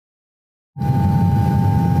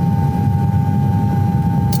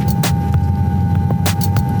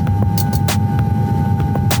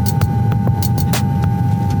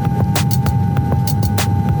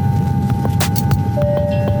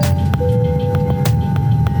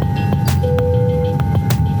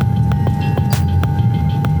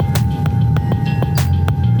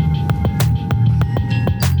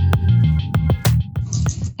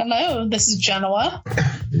This is Genoa.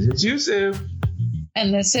 This is Yusuf.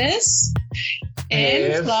 And this is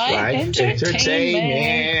In-Flight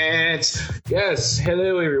Entertainment. Yes,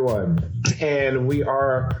 hello everyone. And we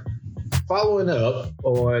are following up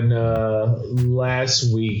on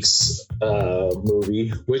last week's movie,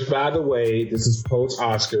 which, by the way, this is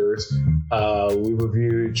post-Oscars. We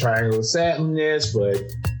reviewed Triangle of Sadness, but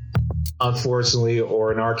unfortunately,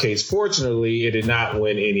 or in our case, fortunately, it did not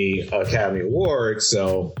win any Academy Awards,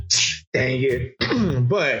 so dang it.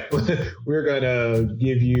 But we're going to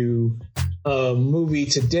give you a movie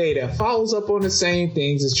today that follows up on the same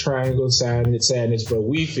things as Triangle of Sadness, but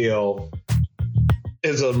we feel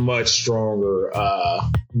is a much stronger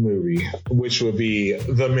movie, which would be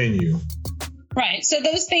The Menu. Right. So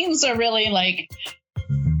those themes are really like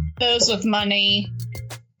those with money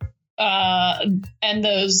and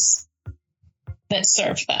those that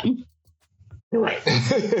serve them. Right.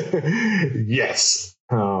 Yes.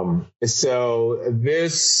 So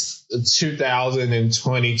this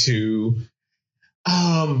 2022,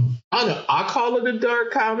 I don't know, I call it a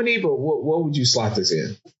dark comedy, but what would you slot this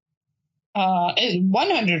in? It's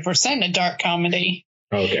 100% a dark comedy.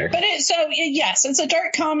 Okay. But yes, it's a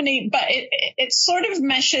dark comedy, but it sort of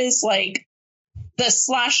meshes like the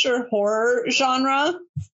slasher horror genre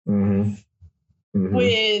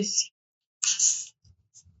with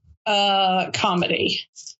comedy.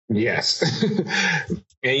 Yes. And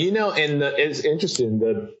it's interesting,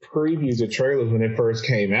 the previews, the trailers when it first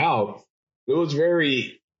came out, it was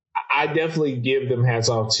I definitely give them hats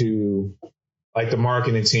off to like the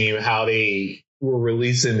marketing team, how they were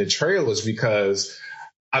releasing the trailers, because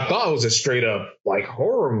I thought it was a straight up like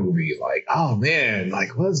horror movie. Like, oh man,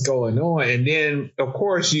 like what's going on? And then of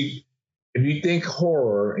course if you think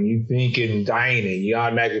horror and you think in dining, you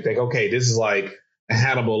automatically think, okay, this is like a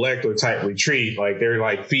Hannibal Lecter type retreat. Like they're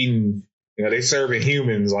like feeding, they serving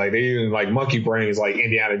humans, like they using like monkey brains, like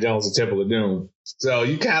Indiana Jones and Temple of Doom. So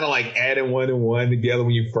you kind of like adding one and one together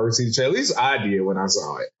when you first see the trailer. At least I did when I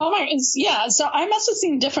saw it. Oh my, yeah. So I must have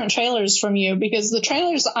seen different trailers from you, because the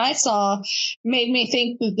trailers I saw made me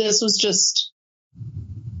think that this was just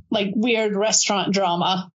like weird restaurant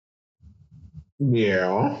drama.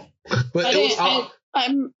 Yeah, but I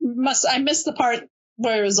missed the part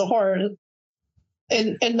where it was a horror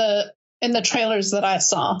in the trailers that I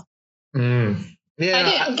saw.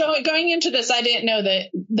 Yeah, going into this, I didn't know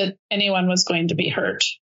that anyone was going to be hurt.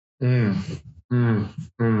 But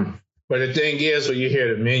the thing is, when you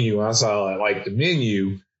hear the menu, I saw like the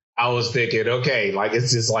menu, I was thinking, okay, like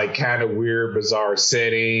it's this like kind of weird, bizarre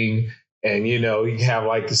setting, and you have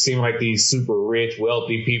like to seem like these super rich,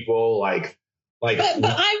 wealthy people, like. But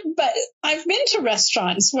I've been to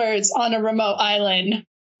restaurants where it's on a remote island.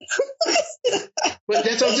 But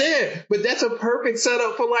that's what I'm saying. But that's a perfect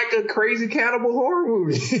setup for like a crazy cannibal horror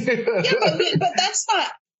movie. Yeah, but that's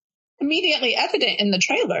not immediately evident in the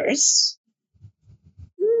trailers.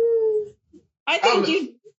 I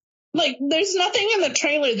think there's nothing in the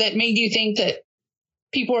trailer that made you think that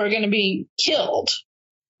people are going to be killed.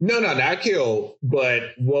 No, not killed,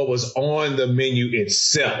 but what was on the menu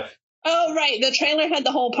itself. Oh, right. The trailer had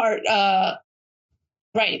the whole part.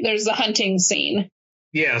 Right. There's the hunting scene.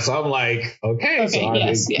 Yeah, so I'm like, okay. So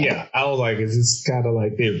I was like, is this kind of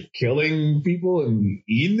like they're killing people and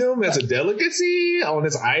eating them as a delicacy on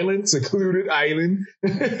this island, secluded island?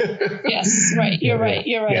 Yes, right. You're right.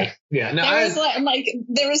 Yeah. No,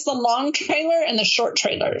 there was the long trailer and the short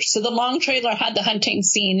trailer. So the long trailer had the hunting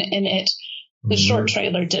scene in it. The short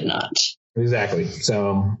trailer did not. Exactly.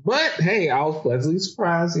 So, but hey, I was pleasantly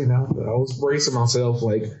surprised. I was bracing myself.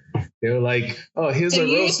 Like they were like, "Oh, here's a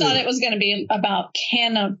roast." You thought it was going to be about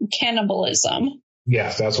cannibalism.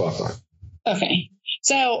 Yes, that's what I thought. Okay,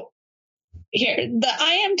 so here the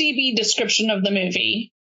IMDb description of the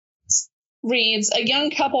movie reads: a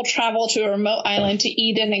young couple travel to a remote island to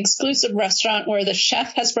eat in an exclusive restaurant where the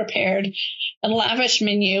chef has prepared a lavish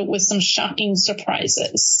menu with some shocking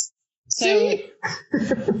surprises. So,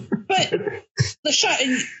 but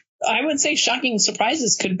I would say shocking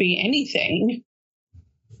surprises could be anything.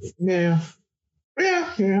 Yeah.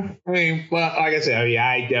 I mean, well, like I said,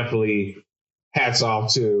 I definitely hats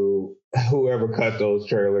off to whoever cut those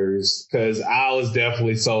trailers, because I was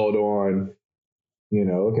definitely sold on,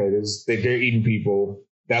 okay, they're eating people.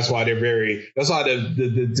 That's why the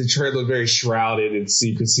trailer is very shrouded in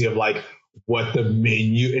secrecy of like what the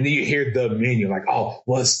menu, and then you hear the menu, like, oh,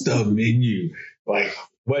 what's the menu? Like,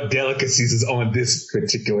 what delicacies is on this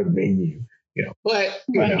particular menu? But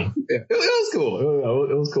it was cool.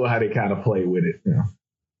 It was cool how they kind of played with it.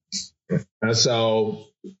 And so,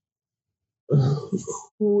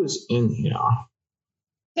 who is in here?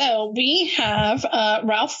 So we have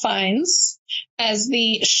Ralph Fiennes as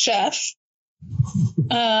the chef,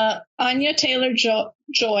 Anya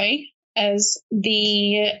Taylor-Joy as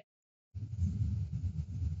the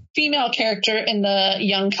female character in the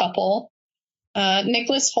young couple,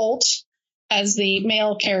 Nicholas Hoult as the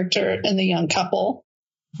male character in the young couple,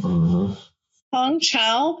 Chau,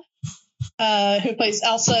 who plays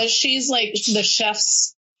Elsa. She's like the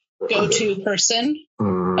chef's go-to person.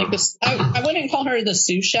 Like this, I wouldn't call her the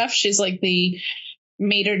sous chef. She's like the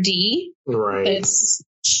maitre d', right? That's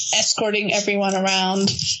escorting everyone around.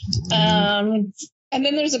 And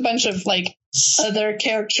then there's a bunch of like other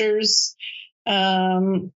characters.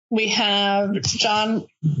 We have John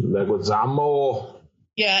Leguizamo.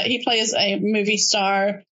 Yeah, he plays a movie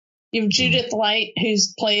star. You have Judith Light, who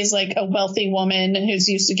plays like a wealthy woman who's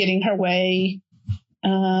used to getting her way.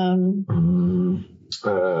 Yeah.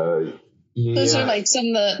 Those are like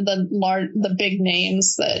some of the big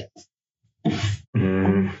names that.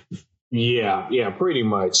 Yeah, pretty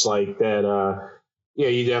much like that.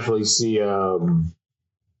 You definitely see, kind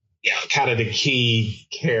of the key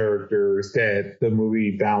characters that the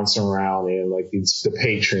movie bouncing around in, like the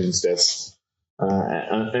patrons. That's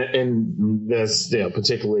and that's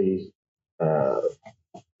particularly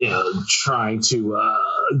trying to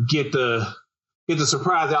get the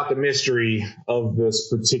surprise out the mystery of this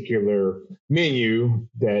particular menu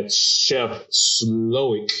that Chef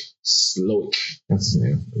Slowick, that's his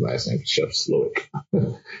name, last name, Chef Slowick,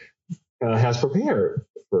 has prepared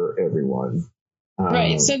for everyone.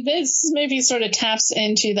 Right. So this movie sort of taps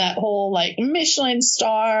into that whole like Michelin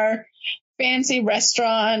star, fancy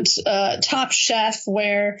restaurant, Top Chef,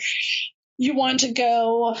 where you want to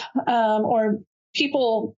go, or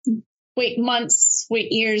people wait months,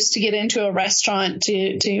 wait years to get into a restaurant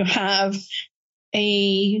to have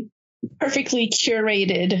a perfectly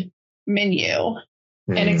curated menu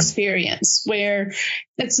and experience where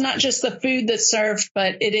it's not just the food that's served,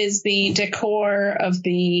 but it is the decor of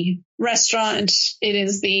the restaurant. It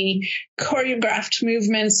is the choreographed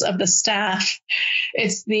movements of the staff.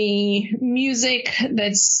 It's the music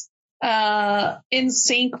that's in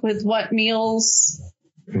sync with what meals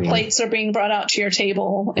plates are being brought out to your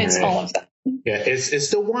table. It's all of that. Yeah, it's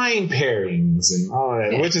the wine pairings and all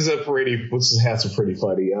that, which has some pretty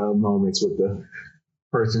funny moments with the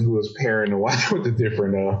person who was pairing the wine with the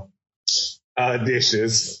different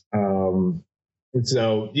dishes. So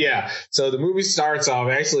the movie starts off.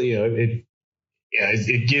 Actually, the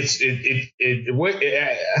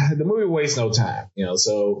movie wastes no time.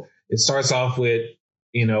 So it starts off with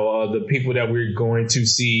the people that we're going to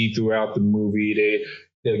see throughout the movie.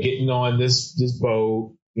 They're getting on this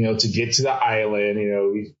boat, to get to the island.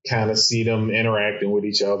 We kind of see them interacting with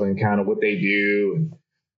each other and kind of what they do, and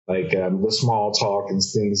like the small talk and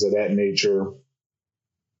things of that nature.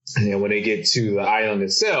 And then when they get to the island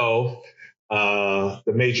itself, the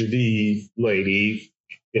maitre d' lady,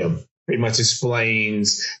 pretty much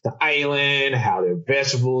explains the island, how their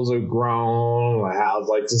vegetables are grown, how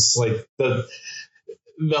like just like the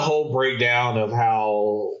whole breakdown of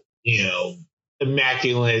how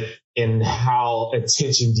immaculate and how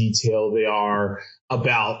attention detail they are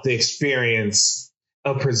about the experience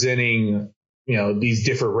of presenting these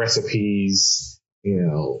different recipes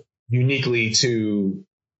uniquely to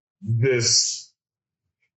this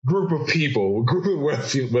group of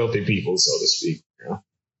wealthy people, so to speak.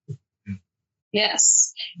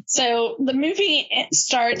 Yes. So the movie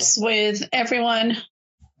starts with everyone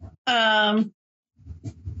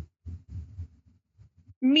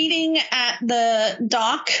meeting at the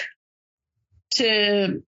dock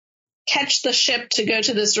to catch the ship to go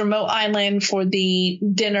to this remote island for the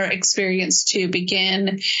dinner experience to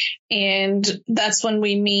begin. And that's when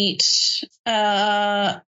we meet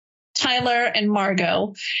Tyler and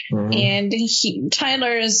Margot. And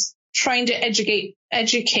Tyler is trying to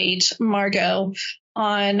educate Margot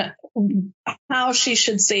on how she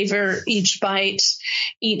should savor each bite,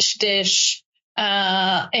 each dish,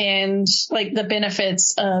 and like the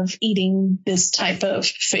benefits of eating this type of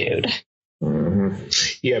food.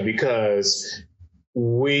 Yeah, because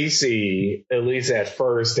we see, at least at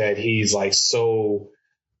first, that he's like so,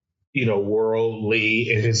 worldly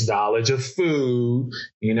in his knowledge of food.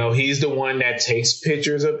 He's the one that takes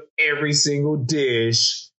pictures of every single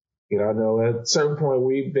dish. I know at a certain point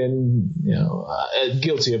we've been,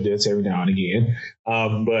 guilty of this every now and again.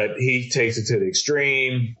 But he takes it to the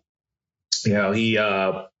extreme. He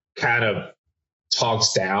kind of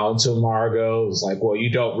talks down to Margot. It's like, well, you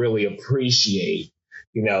don't really appreciate,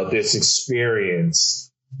 this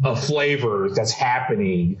experience of flavors that's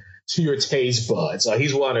happening to your taste buds. So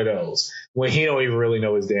he's one of those when he don't even really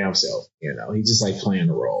know his damn self. He's just like playing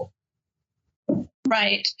the role.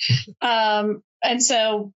 Right. And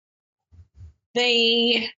so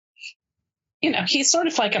they, he's sort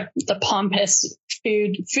of like the pompous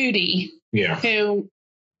foodie who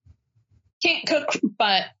can't cook,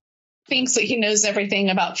 but thinks that he knows everything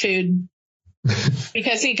about food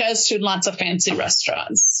because he goes to lots of fancy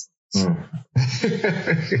restaurants.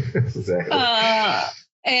 Exactly.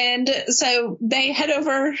 And so they head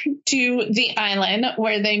over to the island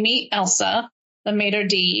where they meet Elsa, the maitre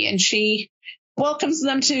d', and she welcomes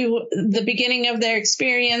them to the beginning of their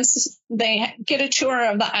experience. They get a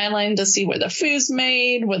tour of the island to see where the food's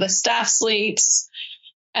made, where the staff sleeps,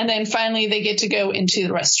 and then finally they get to go into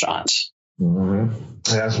the restaurant. Mm-hmm.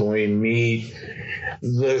 That's when we meet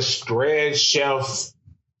the Grand Chef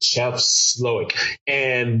Slowick,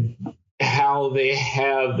 and how they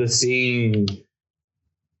have the scene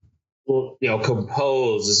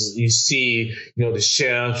composed. You see, the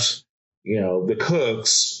chefs, the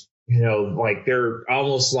cooks, like they're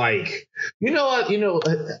almost like,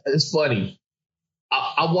 it's funny.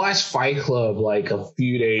 I watched Fight Club like a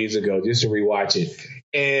few days ago just to rewatch it.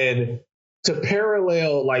 And to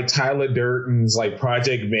parallel like Tyler Durden's like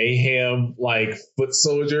Project Mayhem, like foot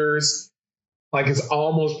soldiers, like it's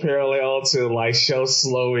almost parallel to like Chef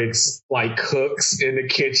Slowick's like cooks in the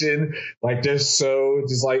kitchen. Like they're so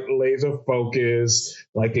just like laser focused,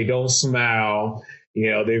 like they don't smile.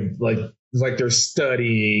 They like it's like they're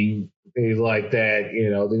studying. They like that.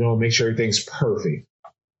 They don't make sure everything's perfect.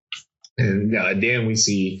 And then we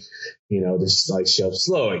see, this like Chef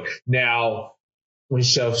Slowick. Now, when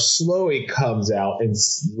Chef Slowick comes out and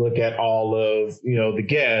look at all of the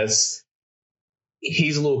guests,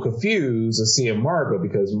 he's a little confused of seeing Margot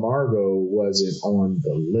because Margot wasn't on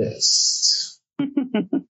the list.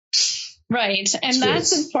 Right. And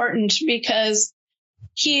that's important because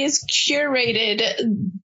he has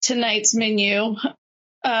curated tonight's menu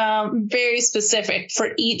very specific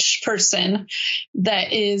for each person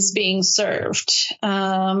that is being served.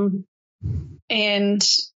 And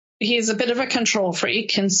he's a bit of a control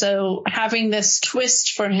freak. And so having this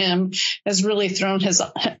twist for him has really thrown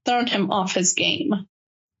him off his game.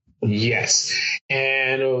 Yes.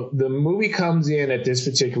 And the movie comes in at this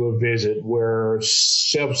particular visit where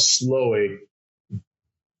Chef Slowick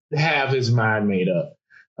have his mind made up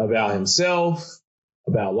about himself,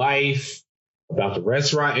 about life, about the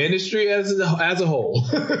restaurant industry as a whole.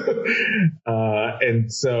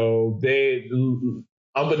 And so they,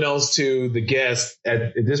 unbeknownst to the guests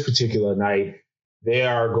at this particular night, they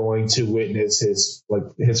are going to witness his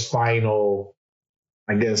final,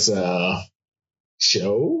 I guess,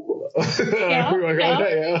 show. Yeah.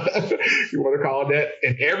 You want to call it that?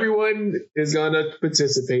 And everyone is going to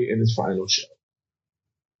participate in his final show.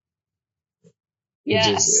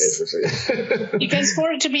 Yes. Because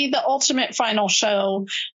for it to be the ultimate final show,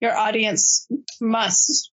 your audience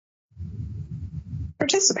must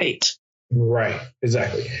participate. Right,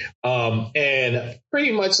 exactly. And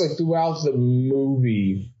pretty much like throughout the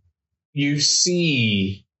movie, you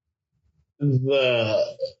see the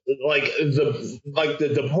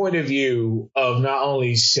point of view of not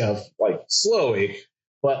only Chef like Slowick,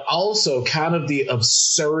 but also kind of the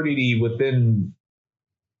absurdity within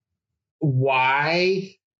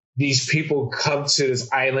why these people come to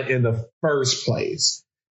this island in the first place.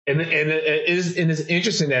 And it's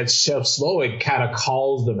interesting that Chef Slowick kind of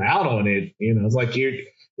calls them out on it. It's like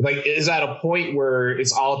it's at a point where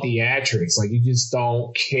it's all theatrics. Like you just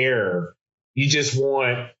don't care. You just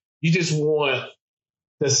want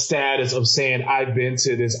the status of saying I've been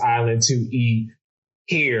to this island to eat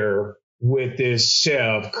here with this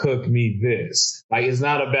chef, cook me this. Like it's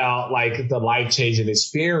not about like the life-changing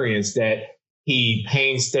experience that he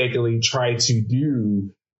painstakingly tried to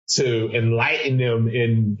do to enlighten them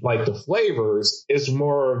in like the flavors. It's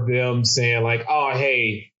more of them saying like, oh,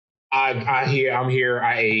 hey, I'm here,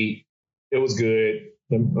 I ate, it was good,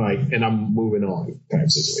 and I'm moving on kind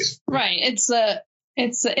of situation. Right. It's the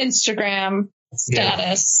Instagram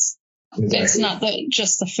status. Yeah, exactly. It's not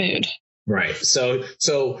just the food. Right. So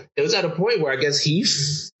it was at a point where I guess he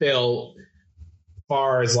felt,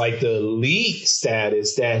 far as like the lead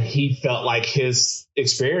status, that he felt like his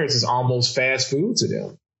experience is almost fast food to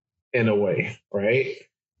them in a way, right?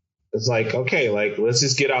 It's like, okay, like let's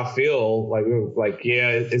just get our fill. Like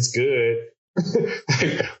yeah, it's good.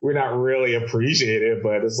 We're not really appreciating it,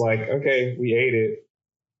 but it's like, okay, we ate it.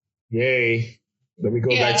 Yay. Let me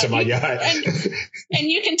go back to my yacht. And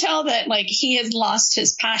you can tell that like he has lost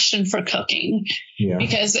his passion for cooking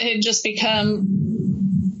because it had just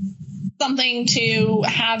become something to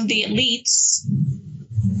have the elites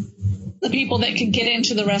the people that could get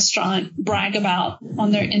into the restaurant brag about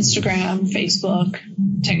on their Instagram, Facebook,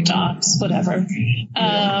 TikToks, whatever.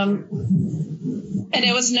 And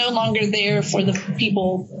it was no longer there for the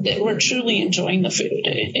people that were truly enjoying the food.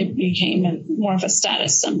 It became more of a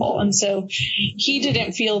status symbol. And so he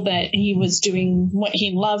didn't feel that he was doing what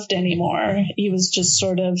he loved anymore. He was just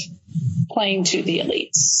sort of playing to the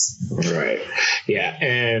elites. Right. Yeah.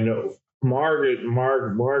 And Margot,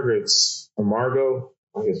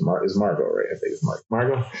 I guess it's Margot, right? I think it's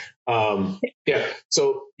Margot. Yeah.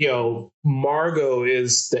 So, Margot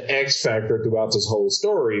is the X factor throughout this whole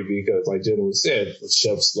story because, like Jenna said,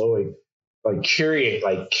 Chef Slowick,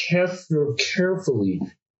 carefully,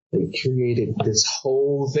 they created this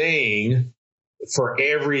whole thing for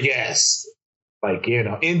every guest,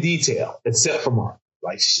 in detail, except for Mark.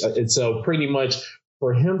 And so pretty much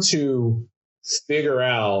for him to figure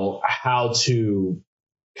out how to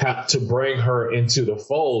bring her into the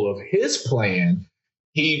fold of his plan,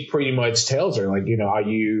 he pretty much tells her, are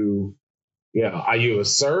you a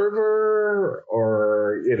server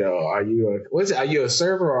or, are you a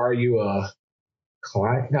server or are you a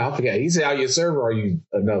client? No, I forget. He said, are you a server or are you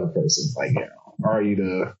another person? Are you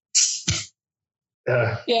the...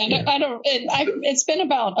 I don't. It's been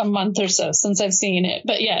about a month or so since I've seen it,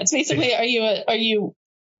 but yeah, it's basically: are you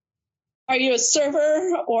a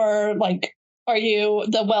server, or are you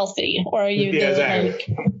the wealthy, or are you the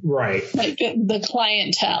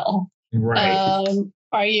clientele? Right.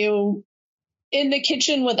 Are you in the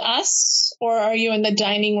kitchen with us, or are you in the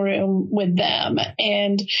dining room with them?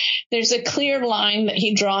 And there's a clear line that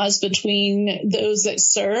he draws between those that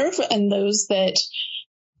serve and those that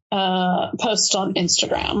post on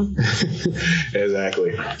Instagram.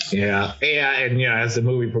 Exactly. Yeah. And as the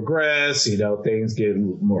movie progressed, things get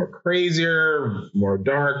more crazier, more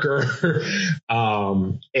darker.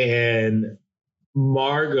 And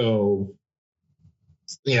Margot,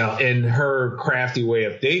 in her crafty way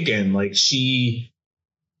of thinking, she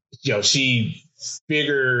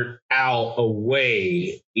figured out a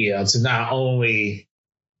way, to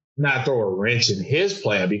not throw a wrench in his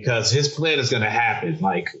plan, because his plan is going to happen.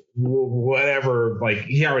 Whatever,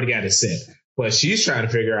 he already got it set, but she's trying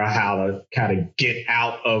to figure out how to kind of get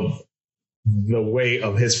out of the way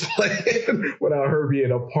of his plan without her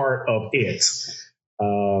being a part of it.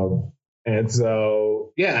 And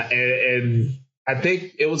so, yeah. And I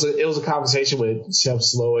think it was a conversation with Chef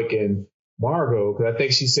Slowick and Margot, because I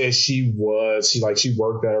think she said she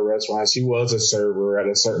worked at a restaurant. She was a server at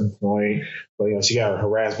a certain point, but she got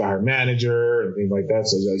harassed by her manager and things like that.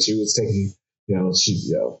 So she was taking,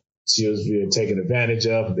 she was being taken advantage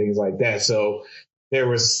of and things like that. So there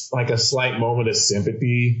was a slight moment of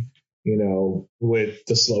sympathy, with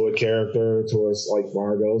the Slowick character towards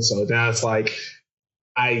Margot. So now it's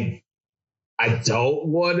I don't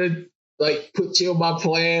want to put you on my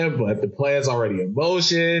plan, but the plan's already in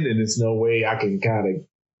motion, and there's no way I can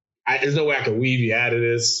there's no way I can weave you out of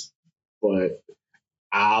this, but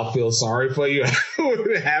I'll feel sorry for you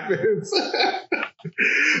when it happens.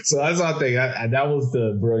 So that's what I think. That was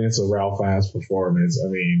the brilliance of Ralph Fiennes' performance. I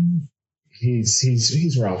mean,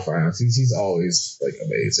 he's Ralph Fiennes. He's always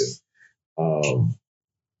amazing.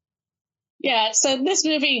 Yeah. So this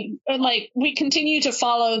movie, we continue to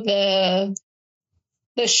follow the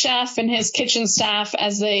chef and his kitchen staff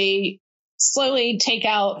as they slowly take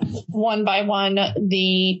out one by one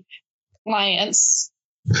the clients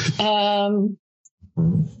in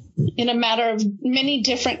a matter of many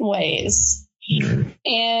different ways.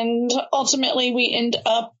 And ultimately we end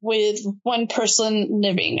up with one person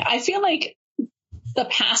living. I feel like the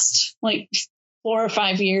past 4 or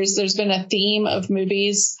 5 years, there's been a theme of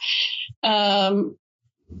movies where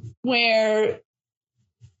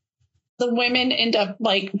the women end up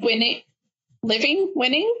winning at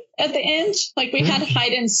the end. We had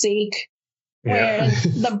hide and seek, where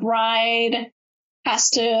the bride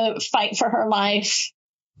has to fight for her life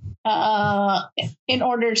in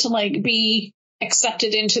order to be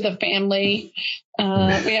accepted into the family.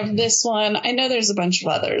 We have this one. I know there's a bunch of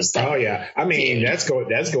others. Oh yeah, I mean that's going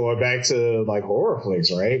back to horror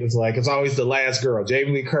flicks, right? It's always the last girl,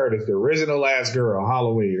 Jamie Lee Curtis, the original last girl,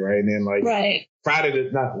 Halloween, right? And then right. Friday the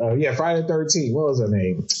 13th. What was her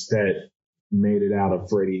name that made it out of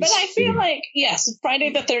Freddy's? But I feel yes, Friday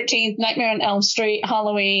the 13th, Nightmare on Elm Street,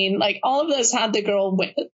 Halloween, all of those had the girl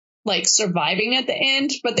surviving at the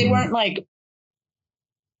end, but they weren't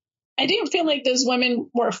I didn't feel like those women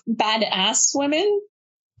were badass women.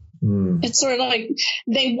 It's sort of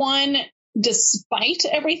they won despite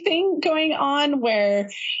everything going on, where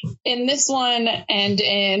in this one and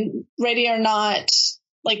in Ready or Not,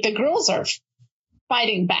 the girls are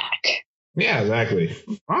fighting back. Yeah, exactly.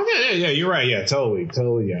 Oh, yeah, you're right. Yeah, totally,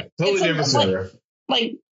 yeah. Totally It's different scenario.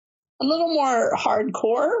 Like a little more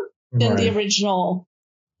hardcore than the original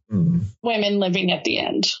women living at the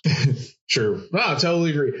end. True. No, I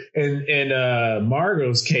totally agree. And in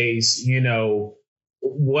Margot's case,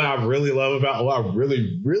 what I really love about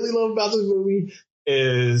this movie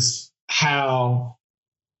is how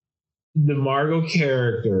the Margot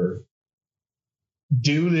character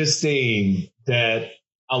do this thing that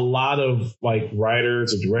a lot of like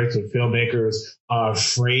writers or directors, filmmakers are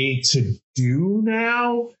afraid to do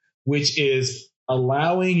now, which is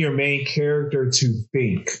allowing your main character to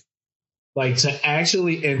think, like to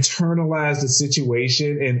actually internalize the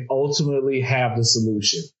situation and ultimately have the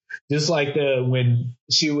solution. Just like when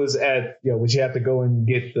she was at, when she had to go and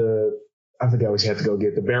get I forgot what she had to go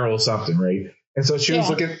get, the barrel of something, right? And so she was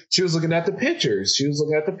looking at the pictures. She was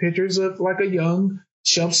looking at the pictures of like a young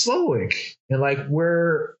Chub Slowick and like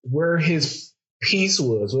where his peace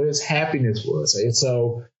was, where his happiness was. And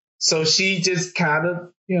so she just kind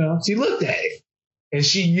of, she looked at it and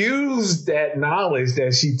she used that knowledge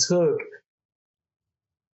that she took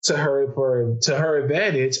to her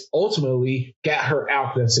advantage, ultimately got her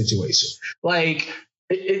out of that situation. Like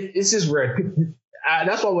it's just rare.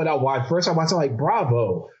 That's why when I watched first time I was like,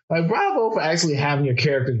 bravo for actually having your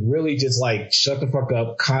characters really just like shut the fuck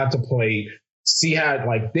up, contemplate, see how,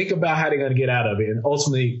 like, think about how they're gonna get out of it, and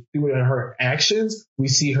ultimately through her actions we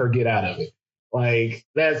see her get out of it. Like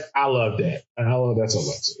I love that, and I love that so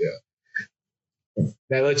much. Yeah.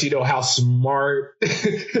 That lets you know how smart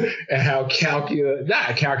and how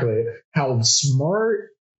how smart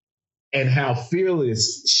and how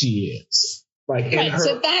fearless she is. Like, right.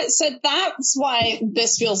 So that's why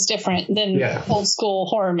this feels different than old school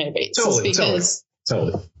horror movies.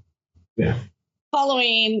 Totally. Yeah.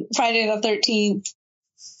 Halloween, Friday the 13th,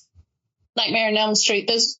 Nightmare on Elm Street.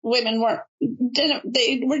 Those women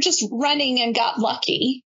they were just running and got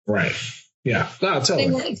lucky. Right. Yeah. No, totally.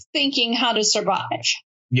 They weren't thinking how to survive.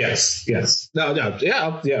 Yes. No.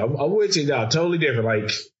 Yeah. I'm with you. No, totally different.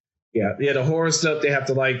 Like, the horror stuff, they have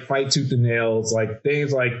to like fight tooth and nails, like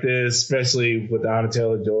things like this, especially with Anya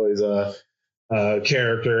Taylor-Joy's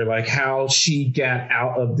character, like how she got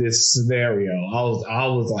out of this scenario. I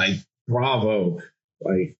was like, bravo.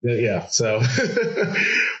 Like, yeah. So,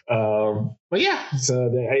 but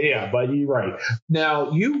you're right.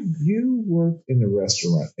 Now you worked in the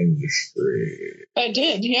restaurant industry. I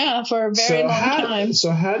did, yeah, for a very long time.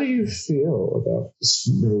 So how do you feel about this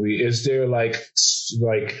movie? Is there like?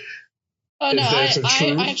 Oh no, I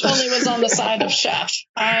totally was on the side of Chef.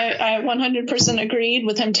 I 100% agreed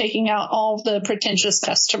with him taking out all the pretentious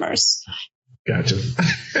customers. Gotcha.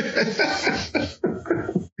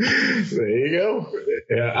 There you go.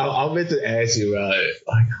 Yeah, I meant to ask you about it.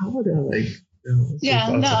 Like, how would I like?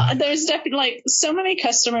 There's definitely like so many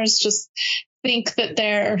customers just think that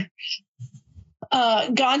they're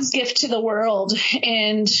God's gift to the world,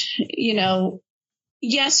 and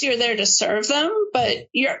yes, you're there to serve them, but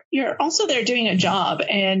you're also there doing a job,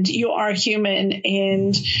 and you are human,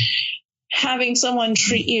 and having someone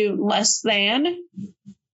treat you less than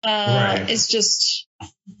is just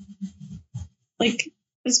like,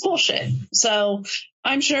 it's bullshit. So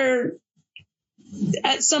I'm sure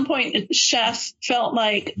at some point Chef felt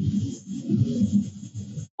like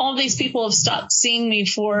all these people have stopped seeing me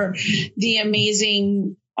for the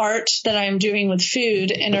amazing art that I'm doing with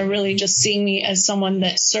food and are really just seeing me as someone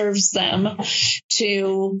that serves them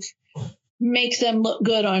to make them look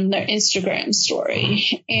good on their Instagram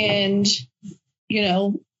story. And,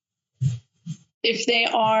 if they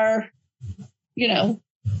are,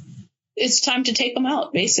 it's time to take them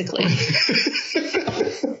out, basically. All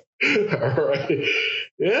right.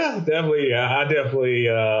 Yeah, definitely. I definitely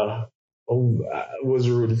was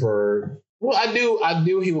rooting for. Well, I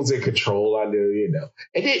knew he was in control. I knew,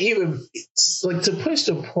 and then even like to push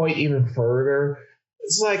the point even further.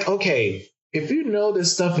 It's like, okay, if you know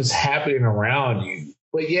this stuff is happening around you,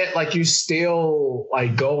 but yet like you still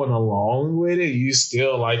like going along with it, you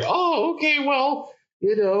still like, oh, okay, well,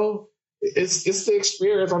 it's the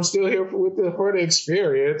experience. I'm still here for the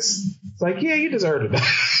experience. It's like, yeah, you deserve it.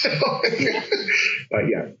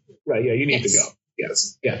 You need to go.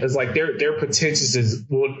 Yes. Yeah. It's like their pretentiousness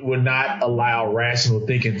would not allow rational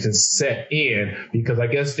thinking to set in, because I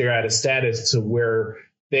guess they're at a status to where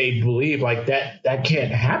they believe like that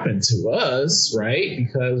can't happen to us, right?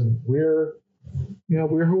 Because we're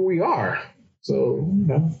who we are. So,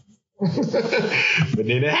 but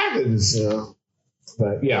then it happens.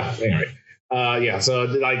 But yeah, anyway. So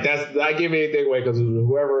like that's not giving anything away because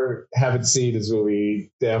whoever haven't seen this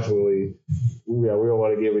movie definitely, we don't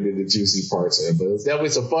want to give it the juicy parts of it, but it's definitely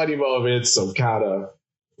some funny moments, some kind of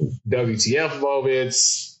WTF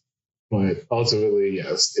moments, but ultimately,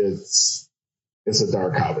 yes, it's a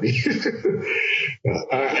dark comedy.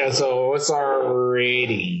 And so, what's our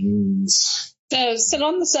ratings? So sit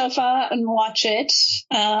on the sofa and watch it.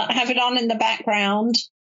 Have it on in the background,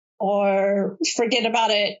 or forget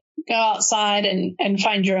about it. Go outside and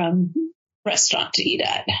find your own restaurant to eat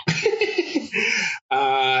at.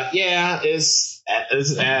 It's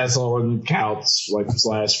as on counts like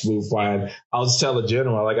 / Blue Fine. I'll just tell the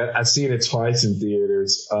general. Like I seen it twice in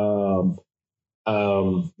theaters. Once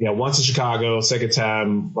in Chicago, second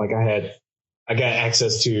time, like I got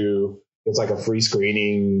access to, it's like a free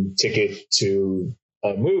screening ticket to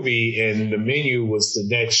a movie, and the menu was the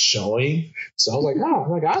next showing. So I was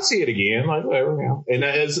like, I'll see it again. Like, whatever now. And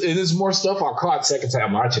there's more stuff I caught second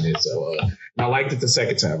time watching it. So I liked it the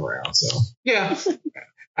second time around. So yeah,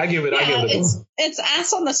 I give it. It's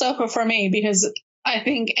ass on the sofa for me because I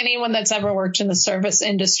think anyone that's ever worked in the service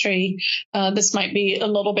industry, this might be a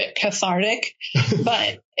little bit cathartic,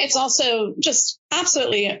 but it's also just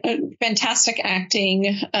absolutely fantastic acting.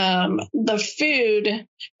 The food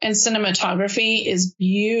and cinematography is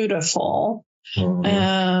beautiful.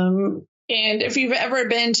 And if you've ever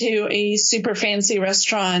been to a super fancy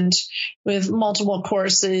restaurant with multiple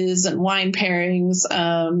courses and wine pairings,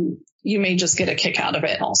 you may just get a kick out of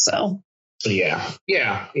it also. Yeah.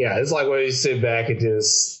 It's like when you sit back and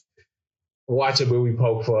just watch a movie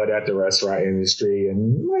poke fun at the restaurant industry,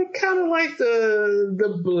 and like kind of like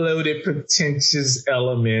the bloated, pretentious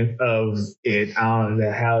element of it. I don't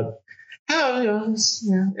know how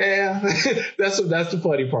that's the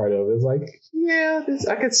funny part of it. It's like,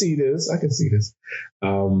 I can see this.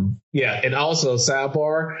 And also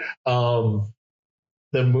sidebar,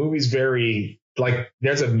 the movie's very, like,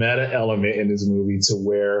 there's a meta element in this movie to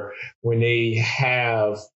where when they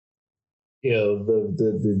have,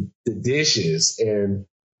 the dishes and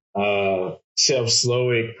Chef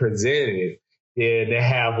Slowick presented, and they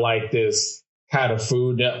have like this kind of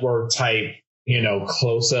Food Network type,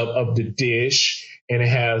 close up of the dish, and it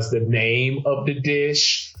has the name of the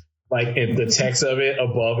dish, like in the text of it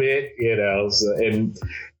above it, so, and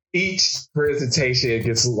each presentation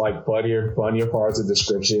gets like funnier and funnier parts of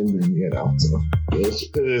description, and so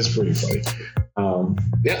it is pretty funny.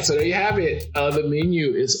 So there you have it. The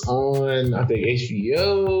menu is on, I think,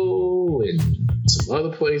 HBO and some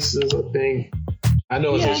other places, I think. I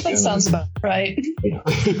know it's HBO. That sounds about right.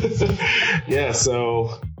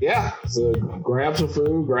 So grab some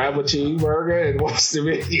food, grab a cheeseburger, and watch the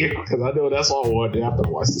menu, because I know that's all I want after I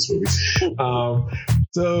watch this movie.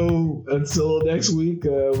 So until next week,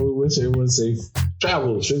 we wish everyone safe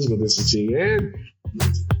travel, physical distancing, and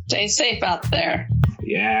stay safe out there.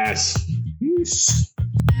 Yes. Peace.